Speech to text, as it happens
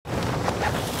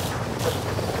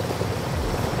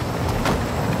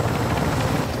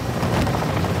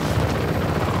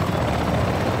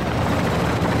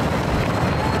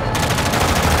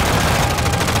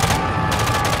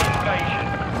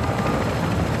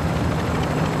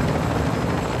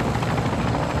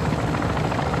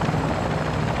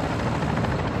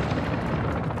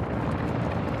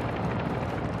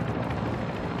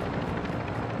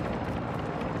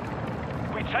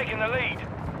the lead.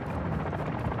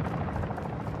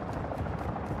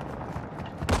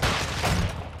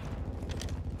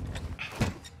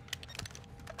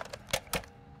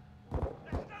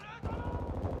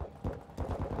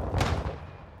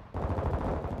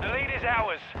 The lead is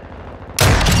ours.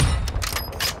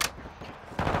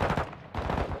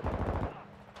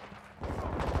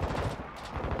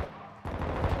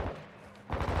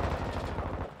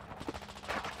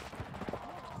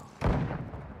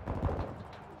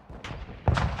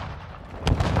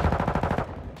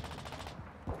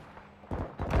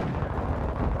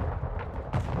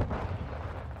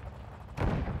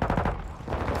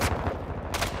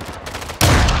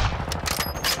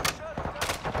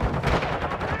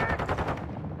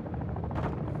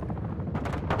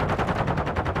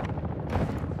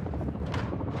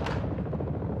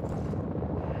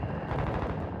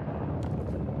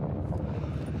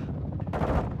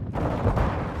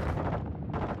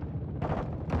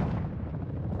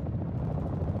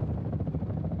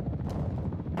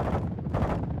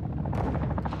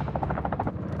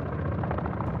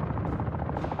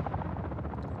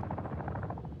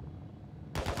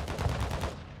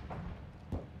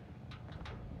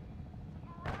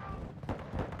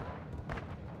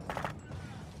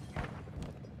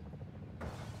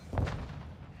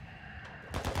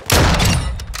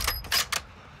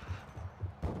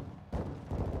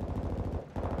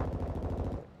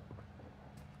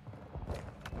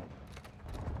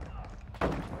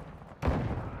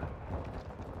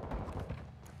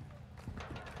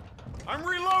 I'm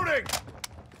reloading!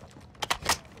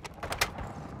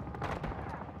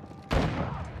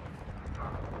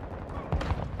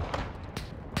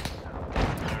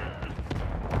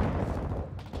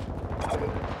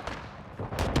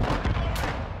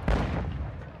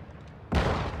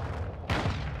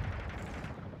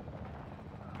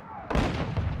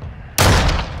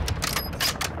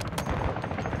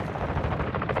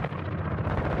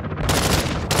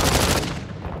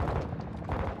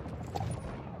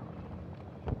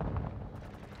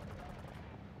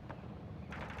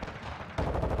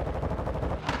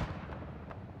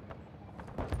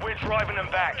 We're driving them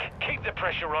back. Keep the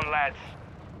pressure on, lads.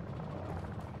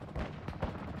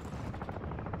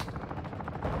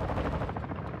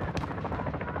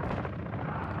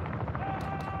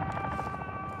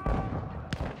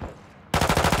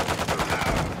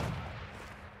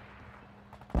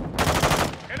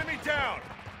 Enemy down!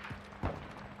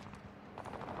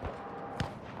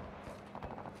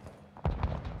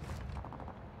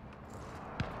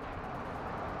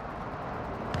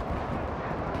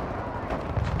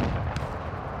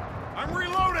 I'm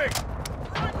reloading!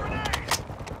 Throwing grenades!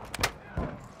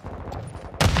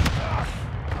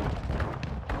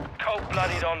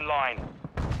 Cold-blooded online.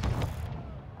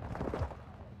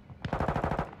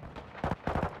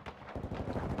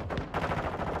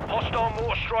 Hostile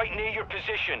mortar strike near your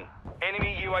position.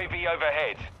 Enemy UAV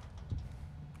overhead.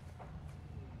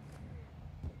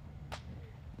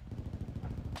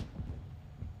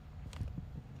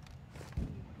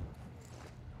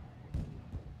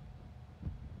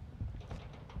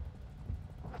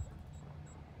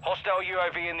 Hostile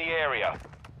UAV in the area.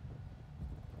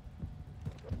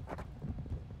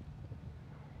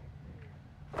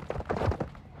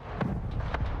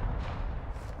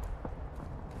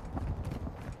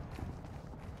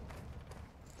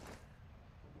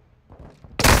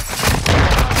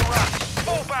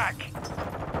 Fall back!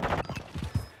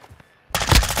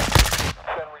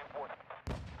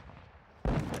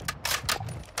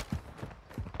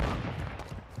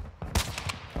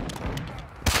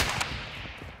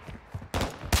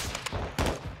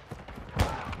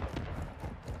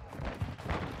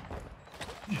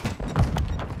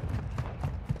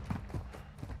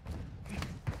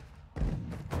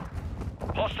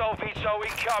 Hostile VTOL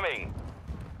incoming.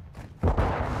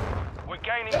 We're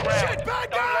gaining ground. Shit, bad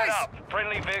Don't let guys! up.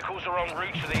 Friendly vehicles are en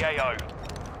route to the AO.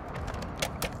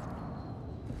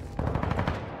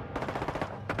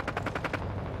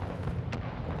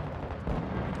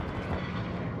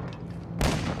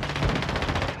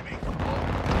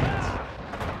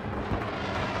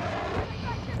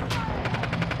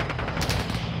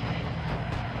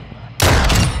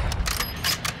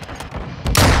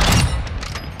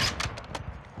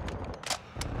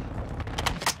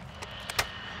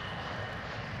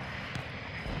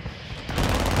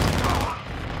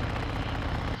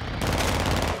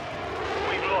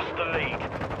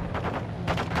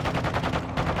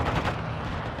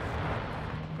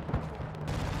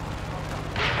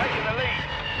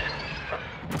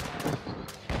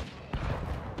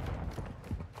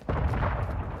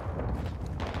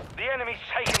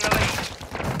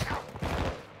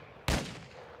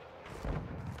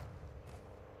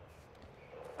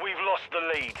 the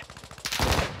lead.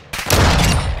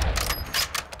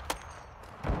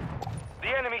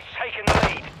 The enemy's taken the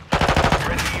lead.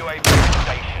 Friendly UAV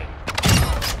station.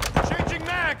 Changing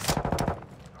mags!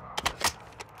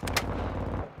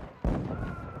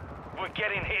 We're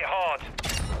getting hit hard.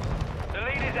 The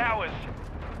lead is ours.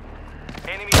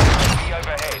 Enemy UAV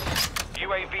overhead.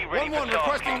 UAV ready for 1-1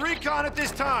 requesting recon at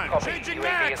this time. Copy. Changing UAV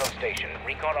mags! is on station.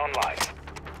 Recon online.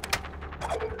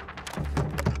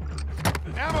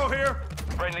 Ammo here!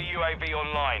 Friendly UAV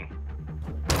online.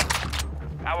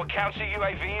 Our counter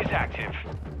UAV is active.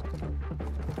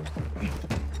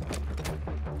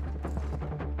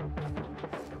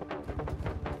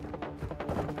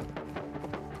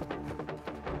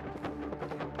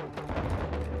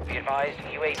 Be advised,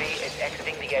 UAV is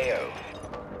exiting the AO.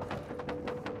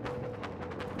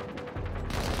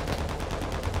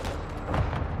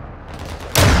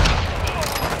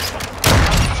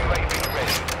 UAV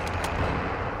ready.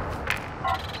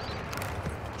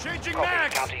 Changing Copy.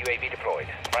 mags! Counter UAV deployed.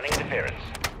 Running interference.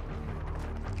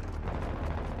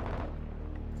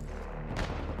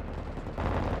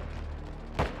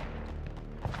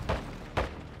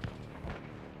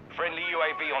 Friendly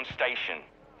UAV on station.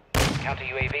 Counter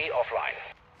UAV offline.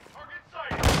 Target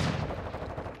sighted!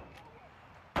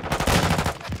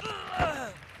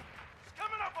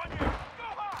 Coming up on you! Go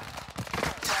high!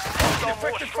 Hostile mortar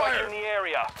Effective strike fire. in the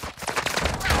area.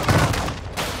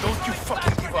 Don't you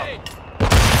fucking give up!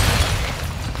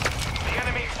 The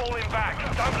enemy's falling back.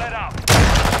 Don't let up.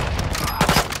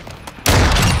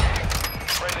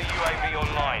 Friendly UAV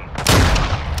online.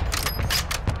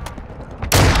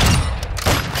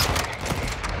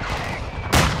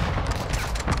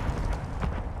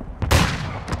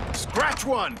 Scratch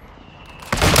one!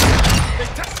 They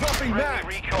test swapping Friendly mags!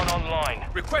 recon online.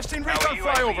 Requesting Our recon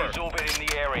UAV flyover! is orbiting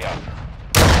the area.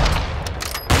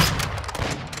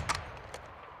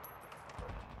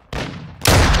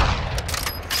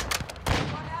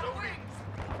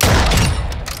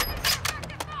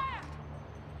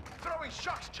 Throwing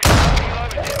shocks,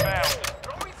 Reload inbound.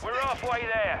 We're halfway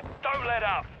there. Don't let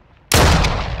up.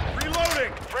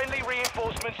 Reloading! Friendly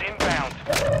reinforcements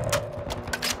inbound.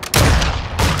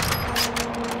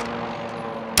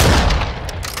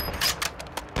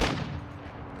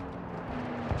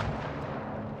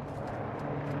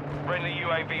 Friendly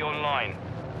UAV online.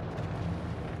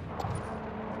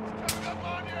 Up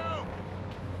on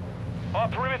you! Our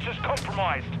perimeter's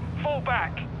compromised. Fall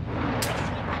back.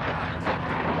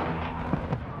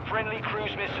 Friendly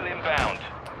cruise missile inbound.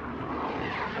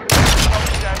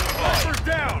 Standing by. Sniper's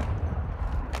down!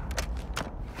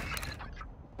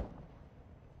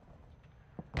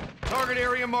 Target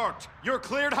area marked. You're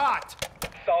cleared hot.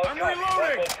 Solid I'm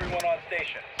reloading! 31 on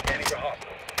station. Scanning for hostiles.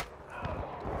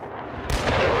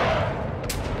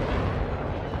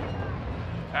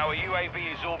 Our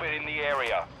UAV is orbiting the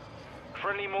area.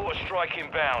 Friendly mortar strike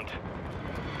inbound.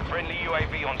 Friendly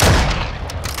UAV on station.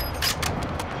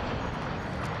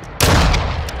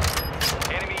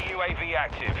 Enemy UAV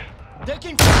active.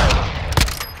 Taking fire!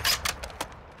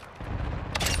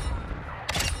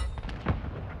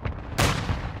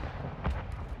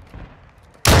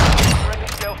 Friendly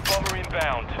stealth bomber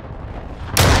inbound.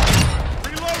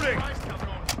 Reloading!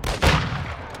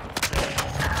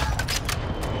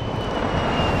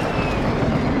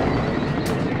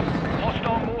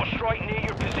 Hostile mortar strike near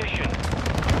your position.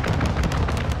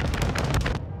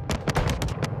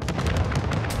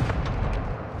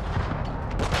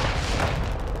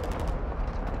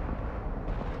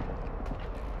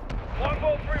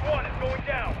 Longbow 3-1 is going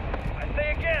down. I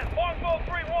say again, Longbow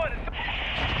 3-1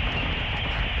 is...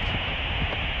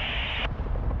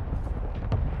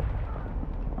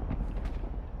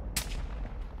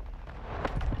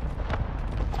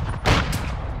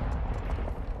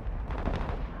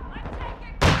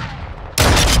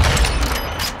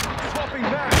 Swapping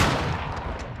back!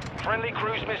 Friendly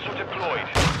cruise missile deployed.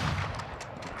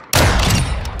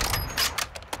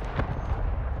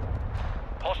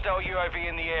 Hostile UAV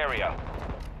in the area.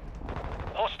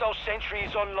 Hostile sentry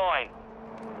is online.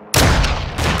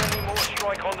 Friendly mortar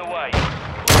strike on the way.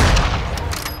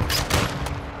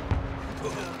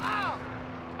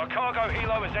 A cargo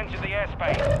helo has entered the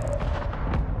airspace.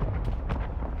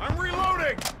 I'm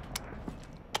reloading!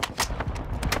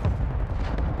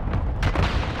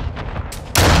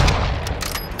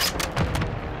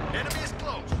 Enemy is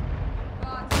close.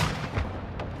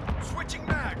 Switching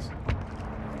mags.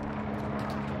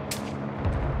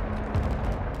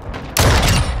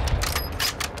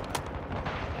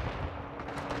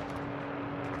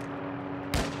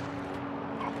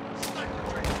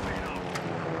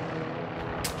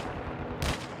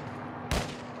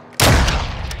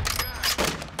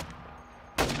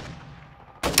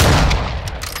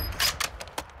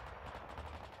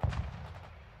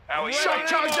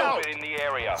 charge out! Orbit in the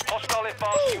area. Hostile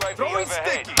advanced UAV Throwing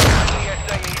overhead. sticky. Friendly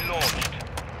SAE launched.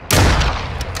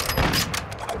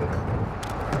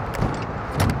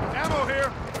 Ammo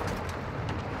here!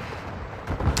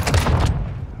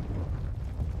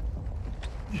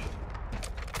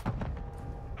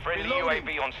 Friendly Reloading.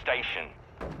 UAV on station.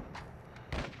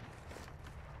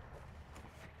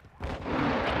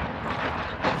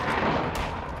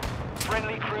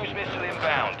 Friendly cruise missile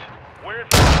inbound. We're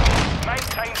advanced.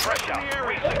 Maintain pressure. In the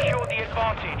area. We secure the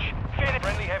advantage. Finish.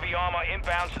 Friendly heavy armor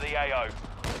inbound to the AO.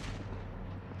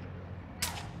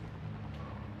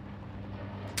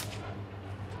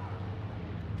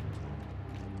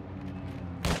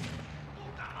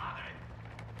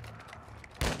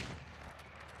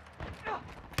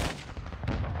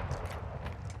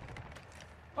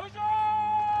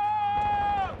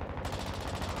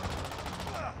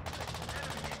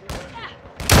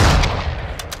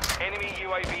 Enemy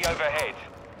UAV overhead.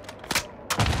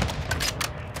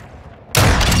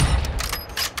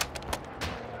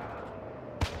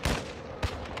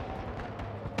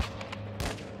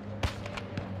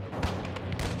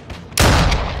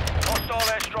 Hostile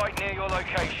airstrike near your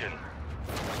location.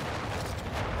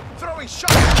 Throwing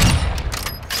shot!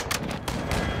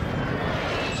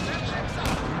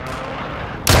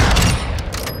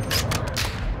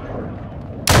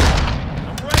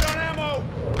 I'm right on ammo!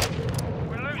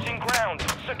 We're losing ground.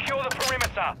 Secure the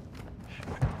perimeter.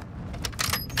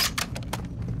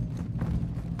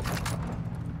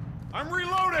 I'm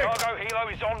reloading! Cargo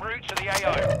helo is en route to the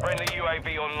AO. Friendly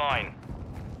UAV online.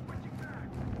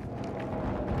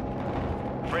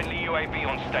 Friendly UAV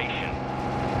on station.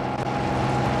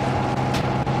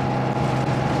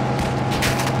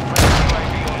 Friendly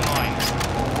UAV online.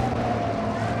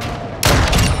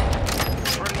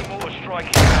 Friendly mortar strike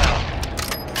inbound.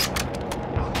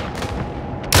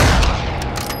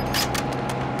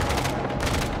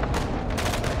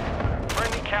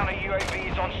 Friendly counter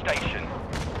UAV is on station.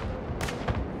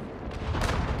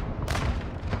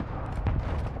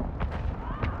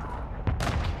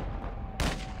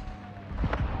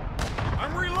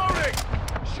 I'm reloading!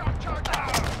 Shot charge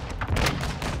out!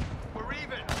 We're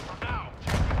even for now.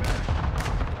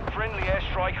 Friendly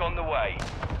airstrike on the way.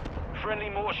 Friendly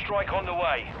mortar strike on the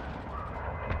way.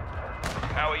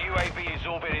 Our UAV is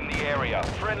orbiting the area.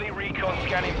 Friendly recon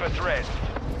scanning for threats.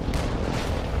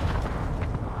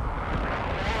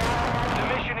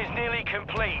 The mission is nearly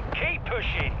complete. Keep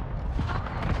pushing.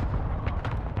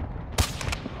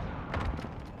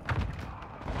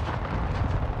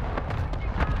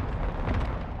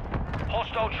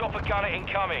 Hostile chopper gunner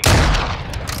incoming.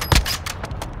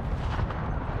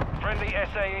 Friendly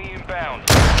SAE inbound.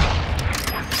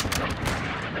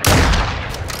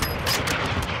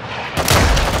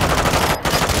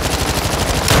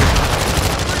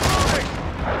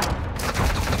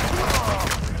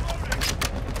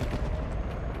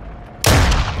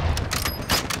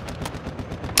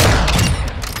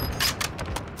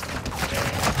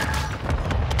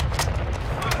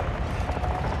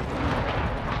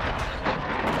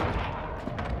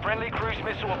 Friendly cruise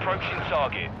missile approaching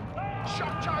target.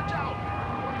 Shot charge out!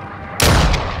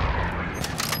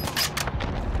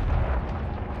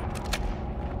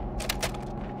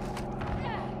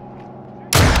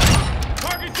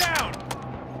 Target down!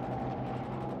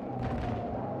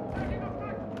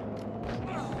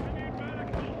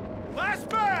 Last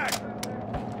bag!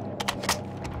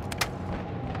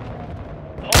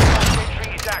 Hostile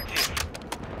sentry is active.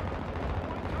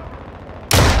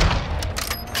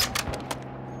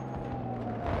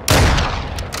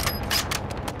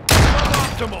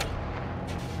 Optimal!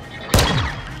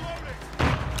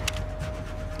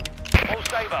 All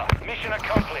saber, mission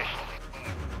accomplished.